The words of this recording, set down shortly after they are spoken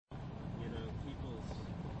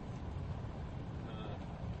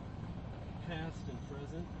past and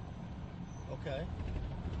present. Okay.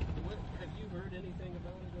 What, have you heard anything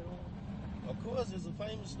about it at all? Of course, it's a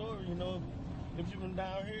famous story, you know. If you've been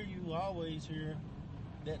down here, you always hear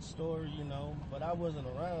that story, you know. But I wasn't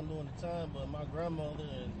around during the time, but my grandmother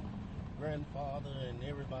and grandfather and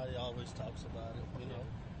everybody always talks about it, you know.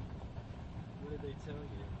 What did they tell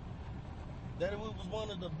you? That it was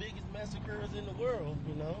one of the biggest massacres in the world,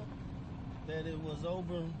 you know. That it was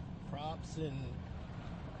over crops and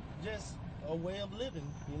just a way of living,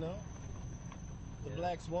 you know. The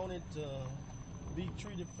blacks wanted to be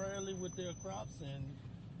treated fairly with their crops, and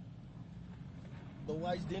the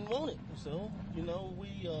whites didn't want it. So, you know,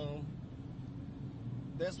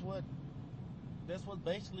 that's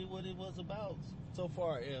basically what it was about so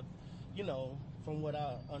far. If, you know, from what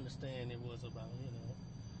I understand, it was about, you know.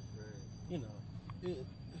 Right. You know,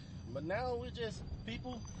 but now we're just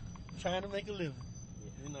people trying to make a living.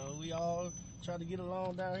 Yeah. You know, we all try to get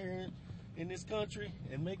along down here in this country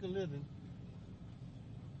and make a living.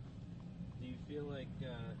 Do you feel like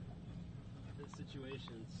the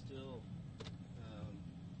situation still,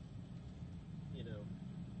 you know,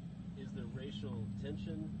 is there racial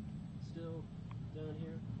tension still down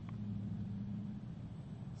here?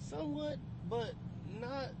 Somewhat, but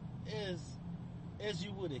not as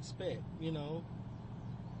you would expect, you know.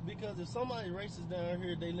 Because if somebody racist down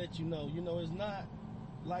here, they let you know. You know, it's not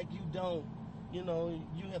like you don't, you know,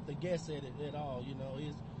 you have to guess at it at all, you know.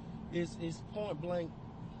 It's point blank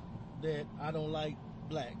that I don't like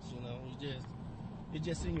blacks, you know. It's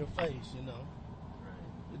just in your face, you know.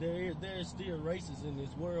 Right. There is still racists in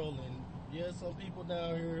this world, and yeah, some people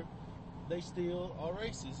down here, they still are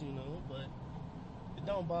racist, you know, but it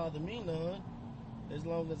don't bother me none. As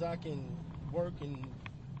long as I can work and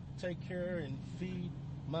take care and feed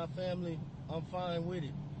my family, I'm fine with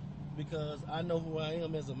it, because I know who I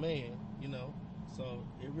am as a man, you know. So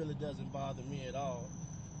it really doesn't bother me at all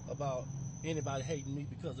about anybody hating me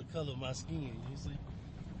because of the color of my skin, you see.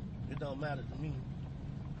 It don't matter to me.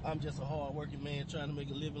 I'm just a hard-working man trying to make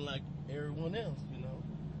a living like everyone else, you know.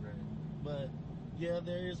 Right. But yeah,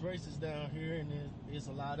 there is racists down here, and there's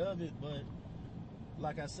a lot of it, but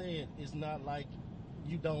like I said, it's not like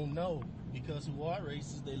you don't know, because who are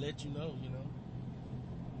racist, they let you know, you know.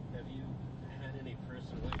 Have you had any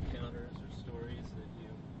personal encounters or stories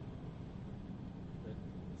that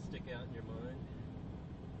stick out in your mind?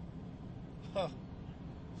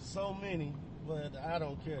 So many, but I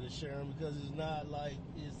don't care to share them, because it's not like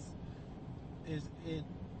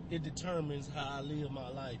it determines how I live my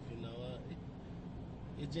life, you know.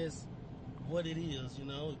 It just what it is, you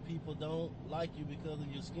know. If people don't like you because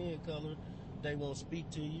of your skin color, they won't speak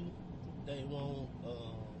to you. They won't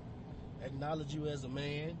acknowledge you as a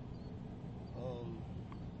man.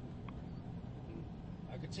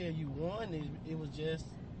 I could tell you one. It was just,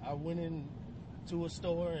 I went into a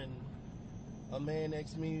store and a man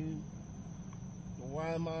asked me,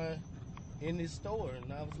 why am I in this store?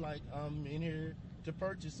 And I was like, I'm in here to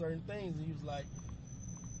purchase certain things. And he was like,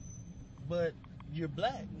 but you're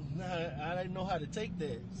black. I didn't know how to take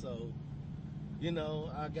that. So, you know,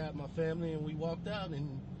 I got my family and we walked out.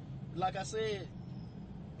 And like I said,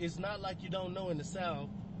 it's not like you don't know in the South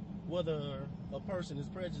whether a person is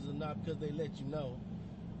prejudiced or not, because they let you know.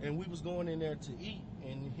 And we was going in there to eat,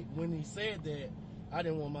 and when he said that, I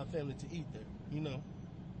didn't want my family to eat there, you know,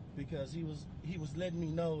 because he was letting me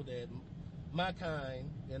know that my kind,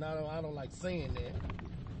 and I don't like saying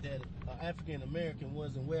that African American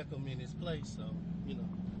wasn't welcome in this place, so, you know.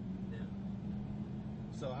 Yeah.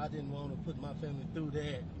 So I didn't want to put my family through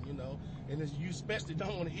that, you know. And you especially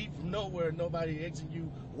don't want to eat from nowhere, nobody asking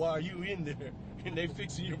you why are you in there, and they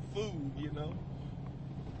fixing your food, you know.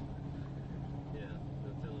 Yeah,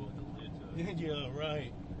 they'll tell you what they'll do to it. Yeah,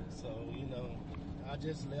 right. So, you know, I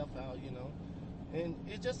just left out, you know. And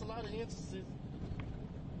it's just a lot of instances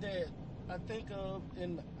that I think of,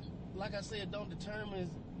 and like I said, don't determine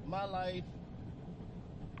my life,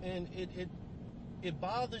 and it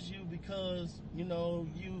bothers you because, you know,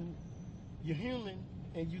 you're human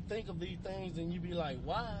and you think of these things and you be like,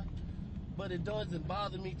 why? But it doesn't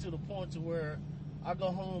bother me to the point to where I go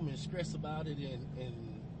home and stress about it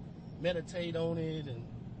and meditate on it and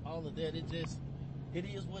all of that. It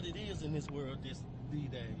is what it is in this world these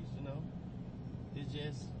days, you know. It's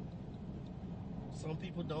just, some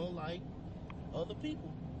people don't like other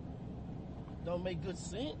people. Don't make good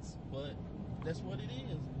sense, but that's what it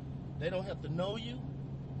is. They don't have to know you.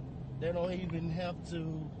 They don't even have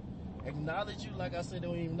to acknowledge you. Like I said, they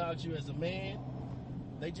don't even acknowledge you as a man.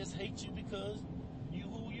 They just hate you because you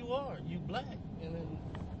who you are. You black. And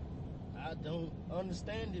I don't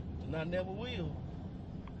understand it, and I never will.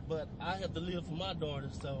 But I have to live for my daughter,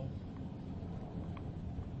 so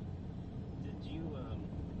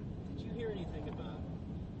hear anything about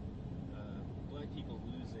black people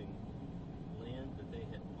losing land that they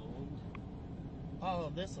had owned?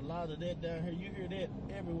 Oh, there's a lot of that down here. You hear that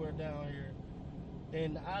everywhere down here.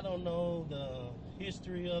 And I don't know the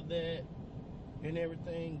history of that and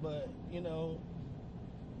everything, but, you know,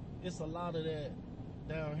 it's a lot of that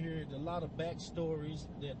down here. A lot of backstories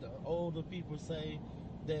that the older people say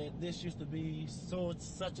that this used to be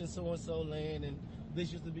such and so land, and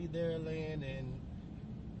this used to be their land, and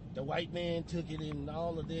the white man took it and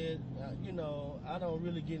all of that. You know, I don't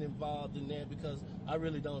really get involved in that because I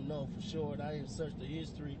really don't know for sure. I didn't search the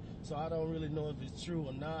history, so I don't really know if it's true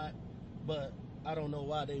or not. But I don't know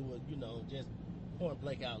why they would, you know, just point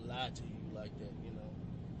blank out lie to you like that, you know.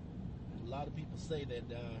 A lot of people say that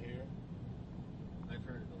down here. I've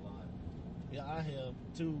heard it a lot. Yeah, I have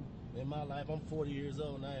too. In my life, I'm 40 years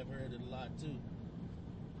old and I have heard it a lot too.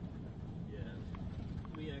 Yeah.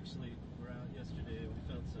 We actually were out yesterday and we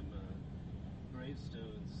found some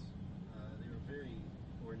gravestones. They were very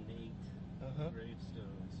ornate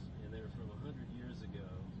gravestones, and they were from 100 years ago.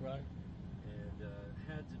 Right. And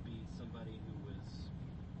had to be somebody who was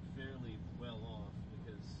fairly well off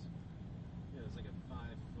because, you know, it's like a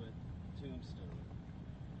 5-foot tombstone.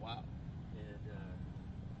 Wow. And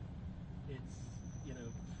it's, you know,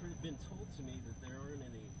 been told to me that there aren't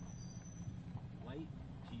any white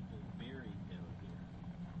people buried down here.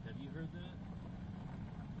 Have you heard that?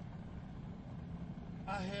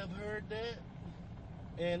 I have heard that,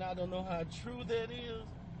 and I don't know how true that is,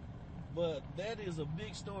 but that is a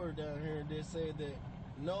big story down here that said that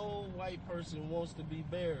no white person wants to be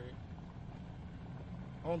buried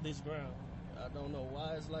on this ground. I don't know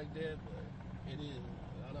why it's like that, but it is.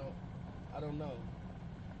 I don't know.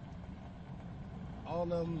 All of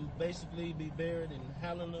them basically be buried in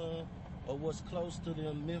Helena or what's close to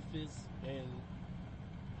them, Memphis and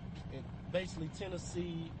basically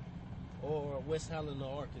Tennessee or West Helena,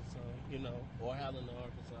 Arkansas, you know, or Helena,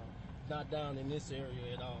 Arkansas. Not down in this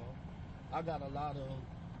area at all. I got a lot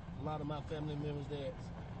of my family members that's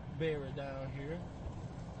buried down here.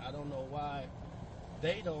 I don't know why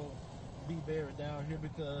they don't be buried down here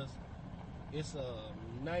because it's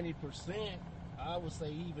 90%, I would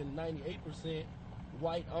say even 98%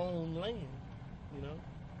 white-owned land, you know.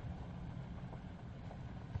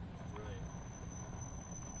 Right.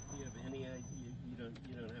 Do you have any idea? You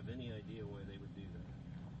don't have any idea why they would do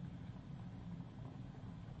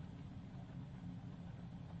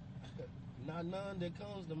that? Not none that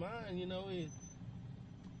comes to mind, you know.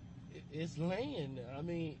 It's land. I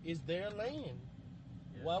mean, it's their land.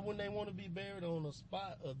 Yeah. Why wouldn't they want to be buried on a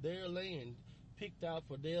spot of their land, picked out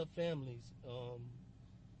for their families?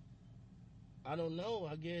 I don't know.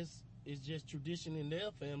 I guess it's just tradition in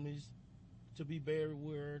their families to be buried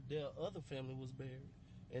where their other family was buried,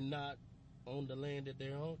 and not on the land that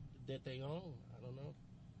they own. I don't know.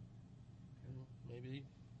 Maybe,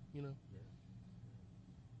 you know.